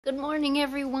Good morning,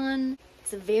 everyone.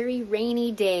 It's a very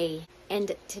rainy day,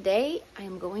 and today I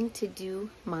am going to do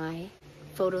my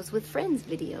photos with friends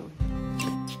video.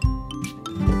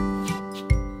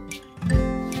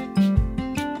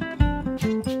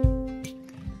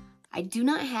 I do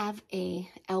not have an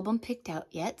album picked out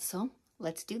yet, so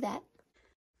let's do that.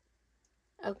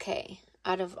 Okay,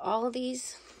 out of all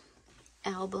these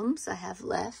albums I have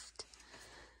left,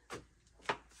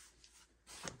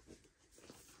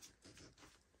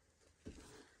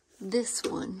 this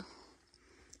one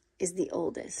is the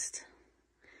oldest.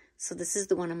 So this is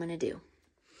the one I'm going to do.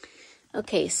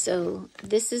 Okay, so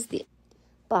this is the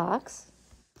box.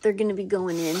 They're going to be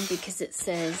going in because it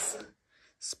says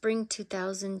Spring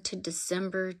 2000 to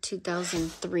December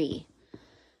 2003.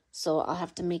 So I'll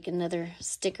have to make another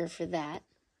sticker for that.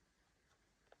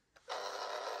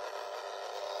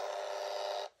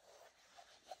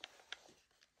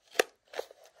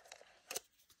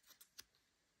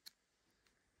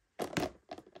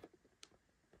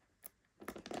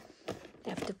 I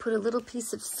have to put a little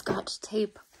piece of Scotch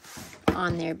tape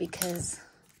on there because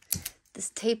this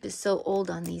tape is so old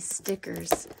on these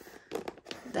stickers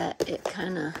that it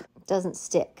kind of doesn't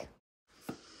stick.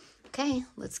 Okay,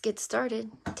 let's get started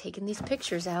taking these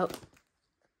pictures out.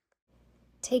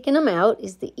 Taking them out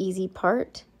is the easy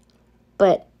part,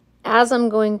 but as I'm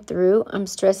going through, I'm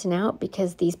stressing out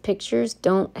because these pictures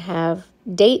don't have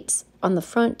dates on the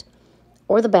front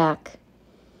or the back,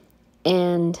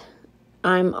 and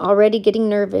I'm already getting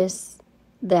nervous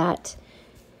that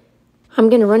I'm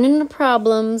going to run into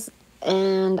problems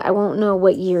and I won't know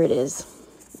what year it is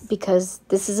because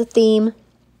this is a theme.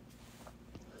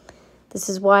 This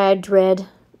is why I dread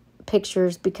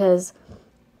pictures, because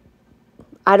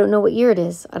I don't know what year it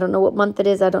is. I don't know what month it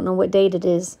is. I don't know what date it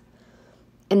is.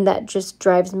 And that just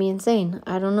drives me insane.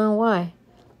 I don't know why.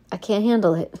 I can't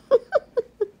handle it.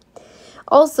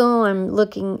 Also, I'm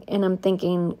looking and I'm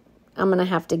thinking I'm going to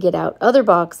have to get out other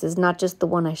boxes, not just the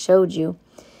one I showed you,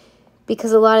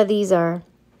 because a lot of these are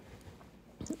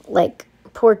like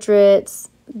portraits.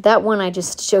 That one I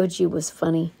just showed you was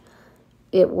funny.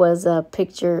 It was a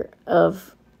picture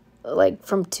of like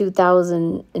from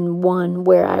 2001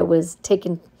 where I was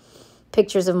taking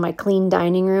pictures of my clean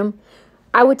dining room.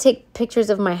 I would take pictures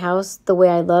of my house the way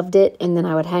I loved it, and then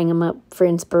I would hang them up for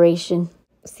inspiration.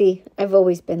 See, I've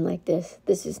always been like this.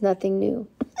 This is nothing new.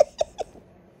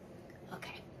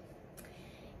 Okay.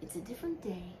 It's a different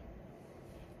day,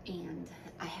 and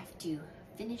I have to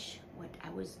finish what I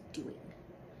was doing.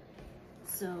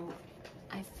 So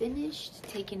I finished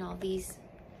taking all these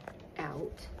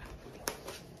out,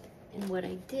 and what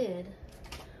I did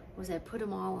was I put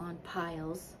them all on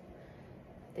piles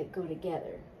that go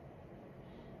together,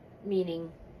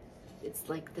 meaning it's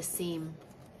like the same,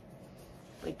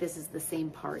 like this is the same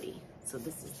party, so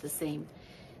this is the same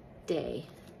day.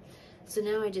 So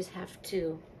now I just have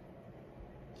to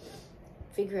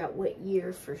figure out what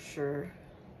year for sure.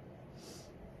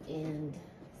 And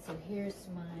so here's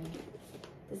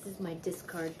this is my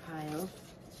discard pile.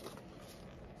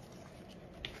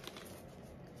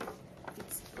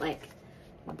 It's like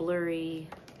blurry.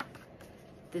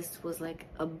 This was like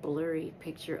a blurry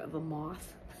picture of a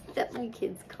moth that my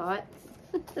kids caught.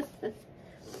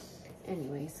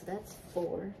 Anyway, so that's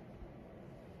 4.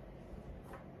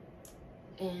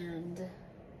 And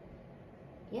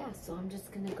yeah, so I'm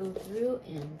just gonna go through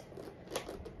and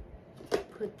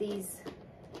put these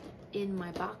in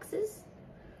my boxes,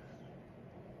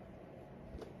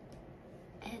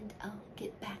 and I'll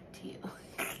get back to you.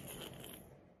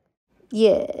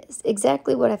 Yes,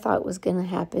 exactly what I thought was gonna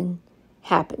happen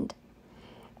happened.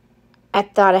 I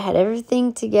thought I had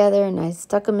everything together, and I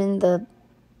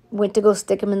went to go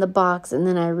stick them in the box, and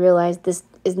then I realized this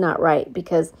is not right,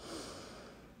 because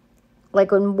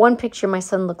like in one picture my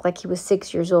son looked like he was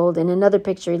 6 years old, and another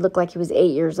picture he looked like he was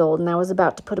 8 years old, and I was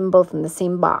about to put them both in the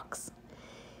same box.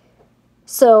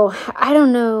 So I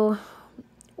don't know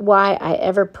why I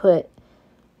ever put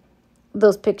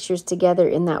those pictures together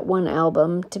in that one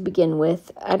album to begin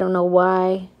with. I don't know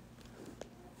why.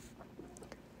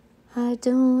 I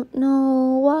don't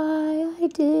know why I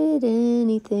did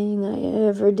anything I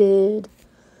ever did,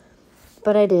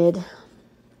 but I did.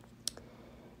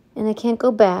 And I can't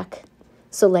go back.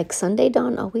 So like Sunday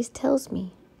Dawn always tells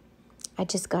me, I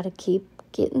just got to keep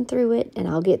getting through it, and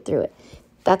I'll get through it.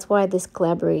 That's why this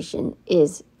collaboration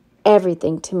is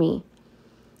everything to me,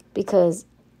 because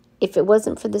if it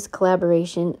wasn't for this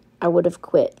collaboration, I would have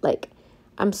quit. Like,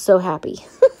 I'm so happy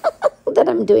that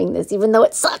I'm doing this, even though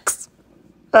it sucks.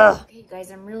 Ugh. Okay,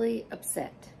 guys, I'm really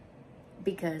upset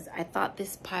because I thought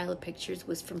this pile of pictures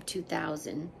was from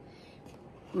 2000.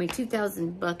 My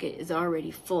 2000 bucket is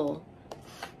already full,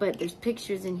 But there's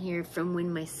pictures in here from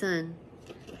when my son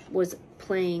was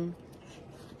playing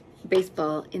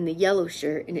baseball in the yellow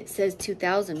shirt, and it says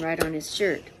 2000 right on his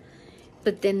shirt.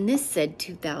 But then this said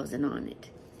 2000 on it.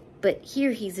 But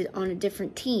here he's on a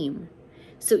different team.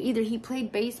 So either he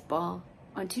played baseball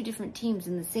on 2 different teams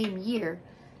in the same year,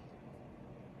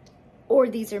 or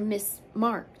these are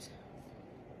mismarked.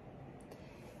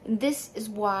 And this is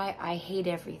why I hate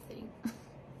everything.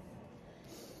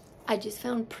 I just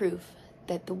found proof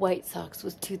that the White Sox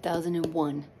was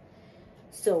 2001.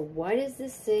 So why does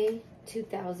this say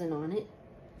 2000 on it?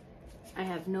 I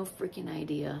have no freaking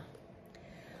idea.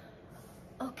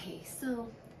 Okay,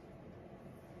 so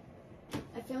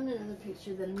I found another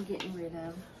picture that I'm getting rid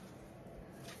of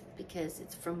because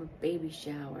it's from a baby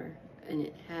shower and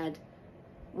it had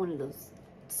one of those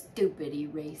stupid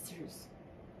erasers.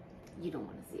 You don't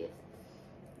want to see it.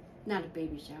 Not a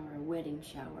baby shower, a wedding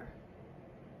shower.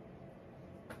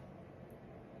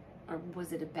 Or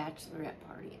was it a bachelorette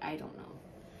party? I don't know.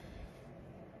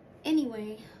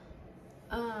 Anyway,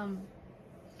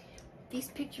 these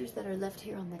pictures that are left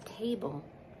here on the table,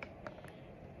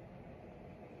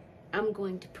 I'm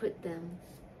going to put them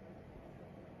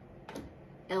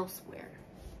elsewhere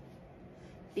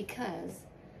because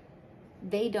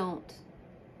they don't,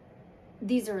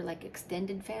 these are like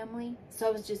extended family. So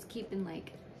I was just keeping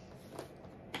like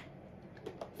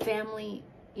family,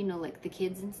 you know, like the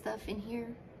kids and stuff in here.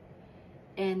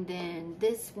 And then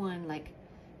this one, like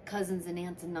cousins and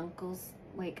aunts and uncles,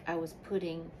 like I was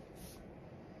putting,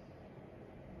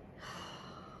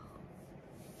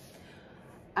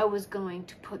 I was going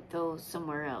to put those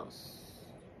somewhere else.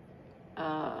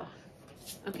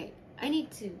 Okay, I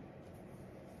need to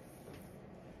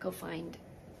go find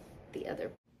the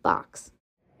other box.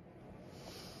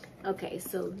 Okay,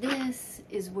 so this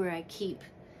is where I keep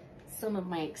some of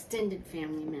my extended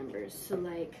family members. So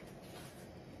like,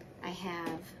 I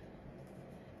have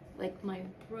like my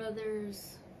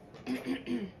brothers.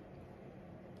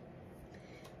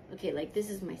 Okay, like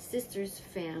this is my sister's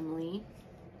family.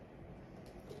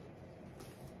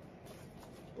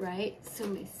 Right? So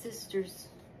my sister's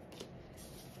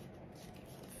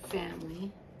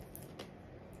family.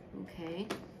 Okay.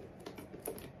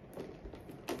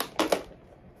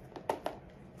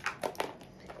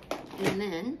 And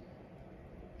then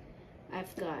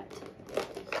I've got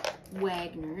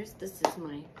Wagner's. This is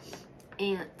my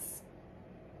aunt's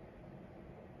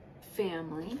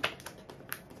family.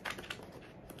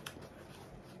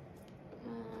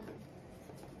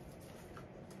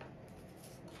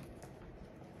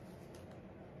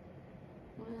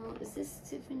 Well, is this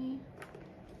Tiffany?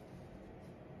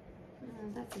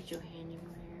 That's a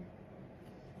Johannemeyer.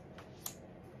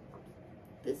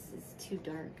 This is too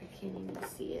dark. I can't even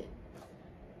see it.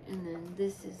 And then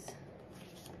this is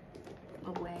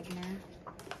a Wagner.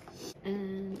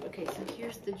 And, okay, so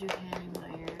here's the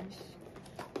Johannemeyers.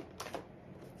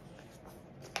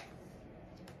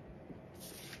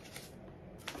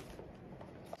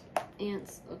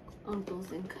 Aunts,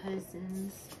 uncles, and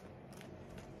cousins.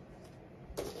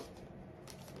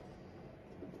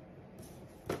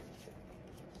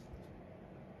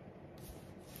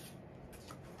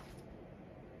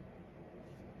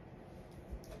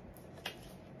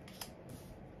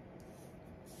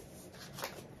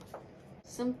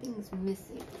 Something's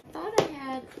missing. I thought I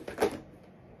had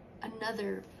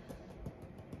another.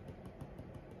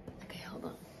 Okay, hold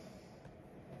on.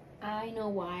 I know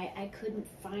why I couldn't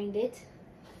find it.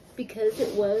 Because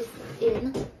it was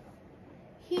in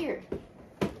here.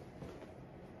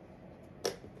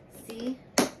 See?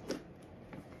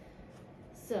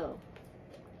 So,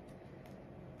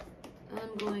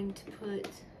 I'm going to put,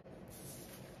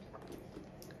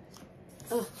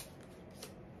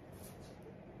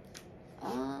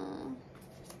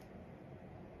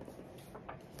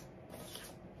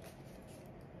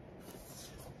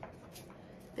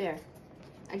 there.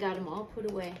 I got them all put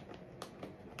away.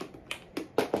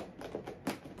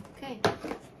 Okay.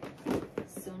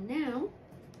 So now,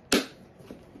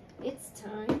 it's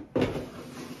time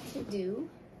to do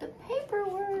the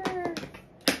paperwork.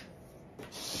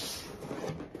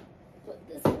 Put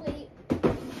this away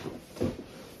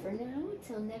for now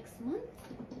till next month.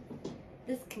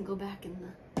 This can go back in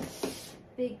the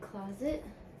big closet.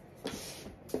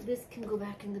 This can go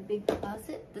back in the big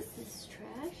closet. This is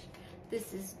trash.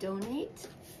 This is donate.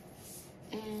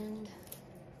 And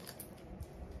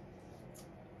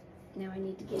now I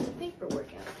need to get the paperwork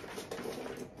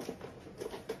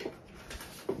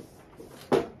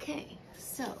out. Okay,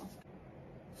 so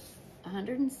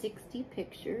 160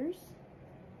 pictures.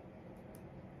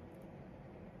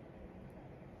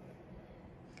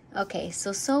 Okay,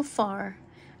 so far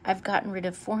I've gotten rid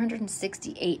of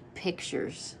 468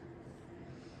 pictures.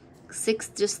 6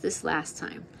 just this last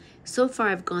time. So far,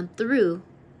 I've gone through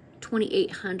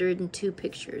 2,802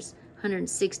 pictures,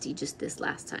 160 just this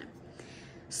last time.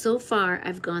 So far,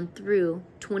 I've gone through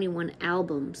 21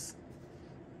 albums.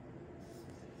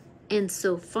 And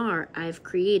so far, I've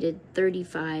created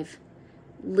 35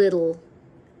 little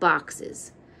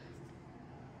boxes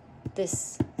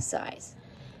this size.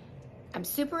 I'm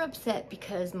super upset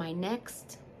because my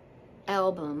next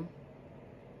album,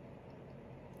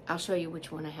 I'll show you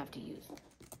which one I have to use.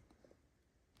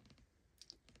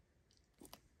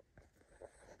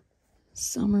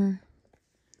 Summer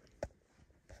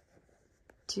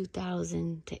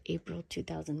 2000 to April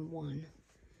 2001.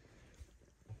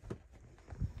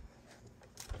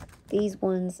 These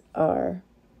ones are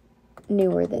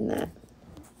newer than that.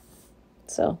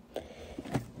 So,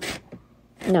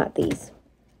 not these.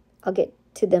 I'll get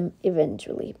to them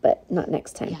eventually, but not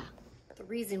next time. Yeah. The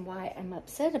reason why I'm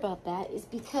upset about that is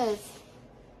because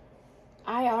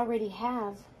I already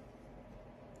have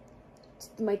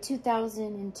my 2000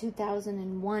 and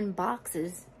 2001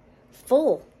 boxes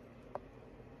full.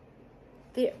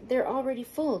 They're already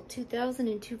full. 2000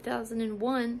 and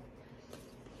 2001.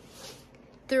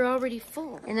 They're already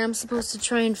full. And I'm supposed to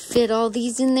try and fit all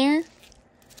these in there?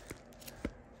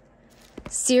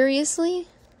 Seriously?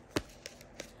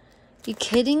 You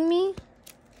kidding me?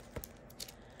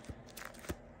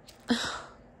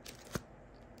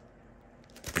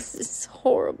 This is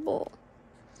horrible.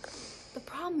 The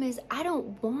problem is I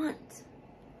don't want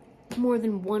more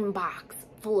than one box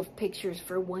full of pictures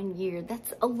for 1 year.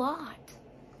 That's a lot.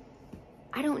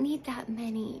 I don't need that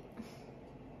many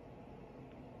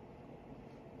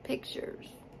pictures.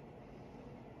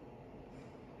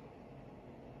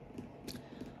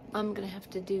 I'm gonna have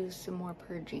to do some more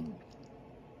purging.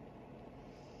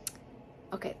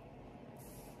 Okay,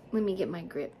 let me get my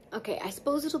grip. Okay, I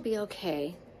suppose it'll be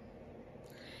okay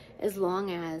as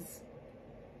long as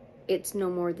it's no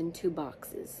more than 2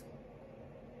 boxes.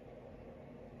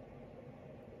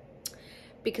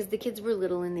 Because the kids were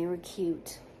little and they were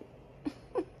cute.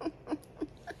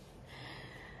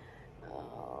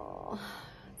 Oh,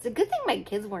 it's a good thing my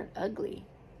kids weren't ugly.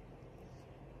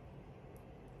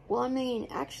 Well, I mean,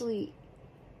 actually,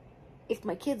 if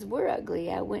my kids were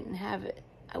ugly, I wouldn't have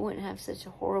such a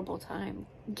horrible time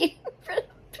getting rid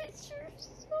of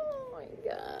pictures. Oh my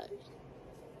gosh.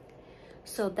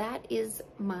 So that is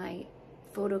my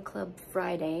Photo Club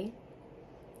Friday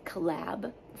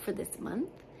collab for this month.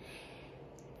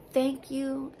 Thank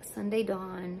you, Sunday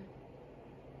Dawn.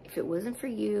 If it wasn't for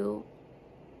you,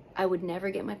 I would never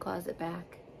get my closet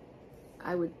back.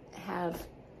 I would have,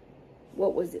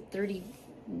 what was it, 30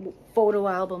 photo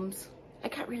albums. I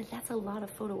got rid of, that's a lot of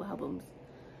photo albums.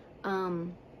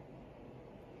 I'm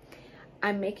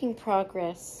making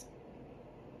progress.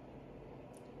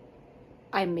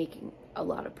 I'm making a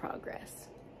lot of progress.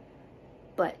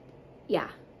 But yeah,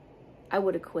 I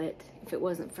would have quit if it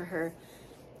wasn't for her.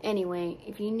 Anyway,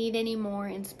 if you need any more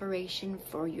inspiration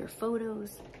for your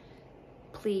photos,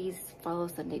 please follow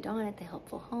Sunday Dawn at The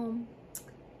Helpful Home.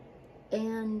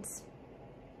 And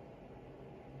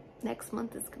next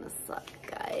month is gonna suck,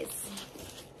 guys.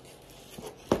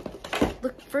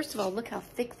 Look, first of all, look how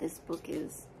thick this book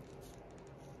is.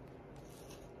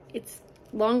 It's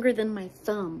longer than my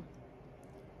thumb.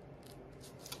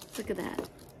 Look at that.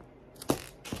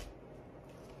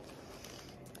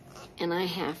 And I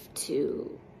have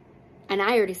to, and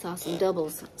I already saw some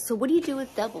doubles. So what do you do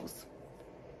with doubles?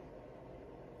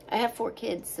 I have 4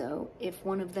 kids, so if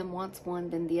one of them wants one,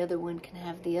 then the other one can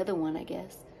have the other one, I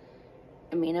guess.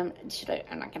 I mean, I'm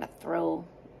not gonna throw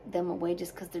them away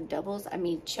just because they're doubles. I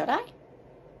mean, should I?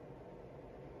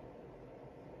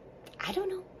 I don't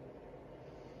know.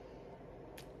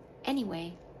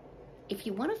 Anyway, if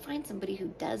you want to find somebody who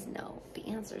does know the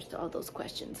answers to all those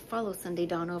questions, follow Sunday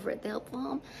Dawn over at The Helpful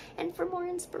Home. And for more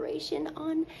inspiration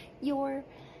on your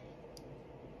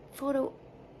photo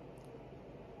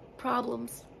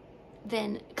problems,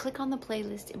 then click on the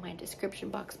playlist in my description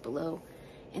box below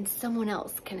and someone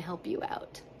else can help you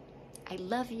out. I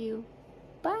love you.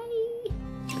 Bye.